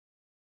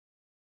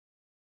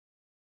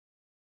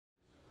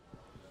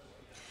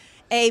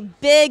A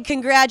big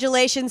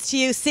congratulations to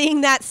you.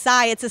 Seeing that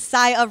sigh, it's a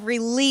sigh of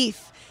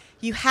relief.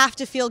 You have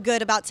to feel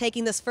good about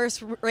taking this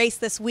first race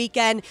this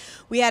weekend.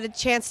 We had a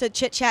chance to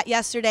chit-chat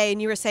yesterday,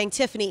 and you were saying,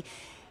 Tiffany,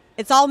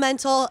 it's all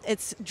mental,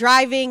 it's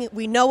driving,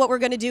 we know what we're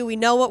going to do, we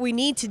know what we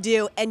need to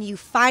do, and you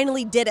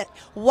finally did it.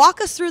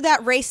 Walk us through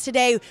that race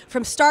today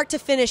from start to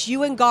finish,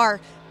 you and Gar.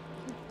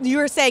 You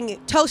were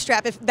saying toe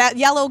strap, if that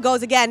yellow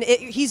goes again,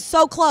 he's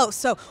so close.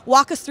 So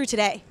walk us through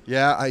today.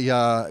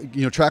 Yeah,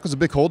 track was a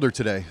bit colder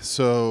today,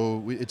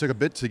 so it took a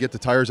bit to get the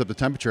tires up to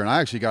temperature, and I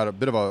actually got a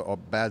bit of a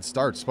bad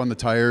start, spun the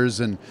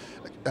tires, and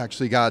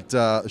actually got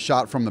a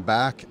shot from the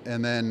back,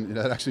 and then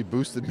that actually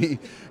boosted me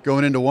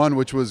going into one,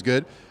 which was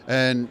good.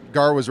 And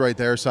Gar was right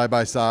there side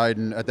by side,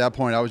 and at that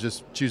point I was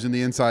just choosing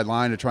the inside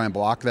line to try and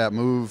block that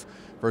move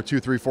for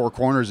 2, 3, 4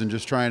 corners and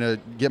just trying to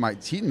get my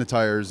heat in the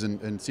tires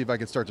and see if I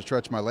could start to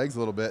stretch my legs a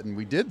little bit. And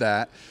we did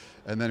that.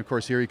 And then, of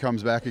course, here he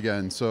comes back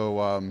again.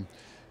 So,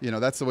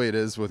 that's the way it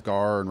is with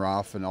Gar and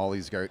Ralph and all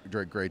these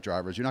great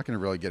drivers. You're not going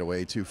to really get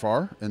away too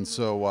far. And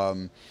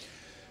so,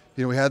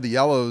 we had the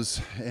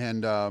yellows,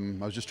 and I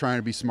was just trying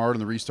to be smart on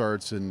the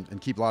restarts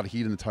and keep a lot of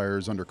heat in the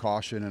tires under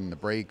caution and the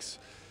brakes.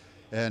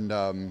 And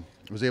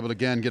was able to,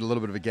 again, get a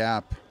little bit of a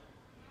gap.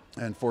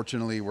 And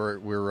fortunately,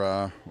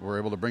 we're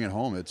able to bring it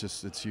home.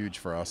 It's huge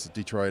for us.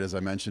 Detroit, as I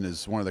mentioned,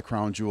 is one of the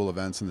crown jewel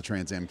events in the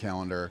Trans Am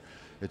calendar.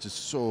 It's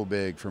just so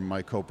big for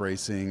Mike Cope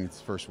Racing. It's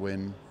first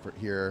win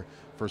here,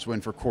 first win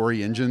for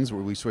Corey Engines,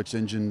 where we switched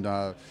engine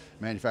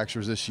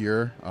manufacturers this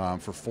year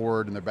for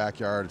Ford in their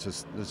backyard.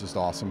 It's just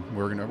awesome.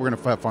 We're gonna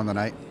have fun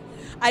tonight.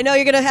 I know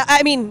you're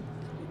gonna.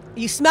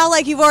 You smell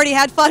like you've already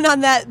had fun on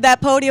that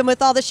podium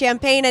with all the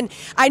champagne, and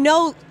I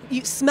know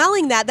you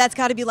smelling that's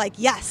got to be like,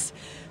 yes,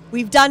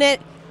 we've done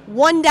it.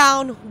 One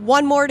down,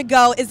 one more to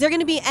go. Is there going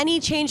to be any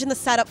change in the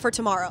setup for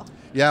tomorrow?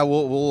 Yeah,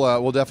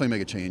 we'll definitely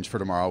make a change for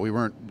tomorrow. We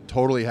weren't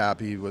totally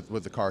happy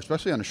with the car,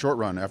 especially on a short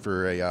run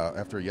after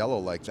a yellow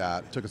like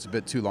that. It took us a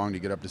bit too long to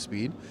get up to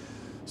speed.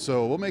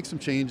 So we'll make some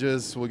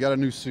changes. We got a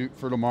new suit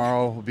for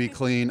tomorrow. We'll be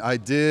clean. I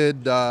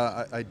did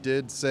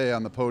say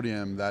on the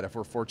podium that if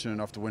we're fortunate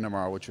enough to win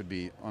tomorrow, which would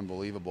be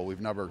unbelievable,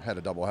 we've never had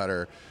a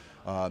doubleheader,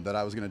 that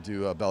I was going to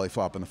do a belly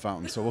flop in the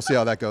fountain. So we'll see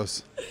how that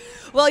goes.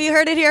 Well, you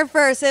heard it here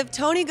first. If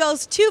Tony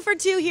goes 2 for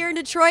 2 here in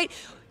Detroit,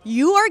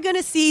 you are going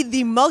to see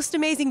the most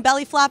amazing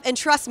belly flop. And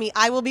trust me,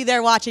 I will be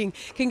there watching.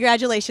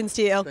 Congratulations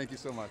to you. Thank you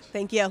so much.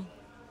 Thank you.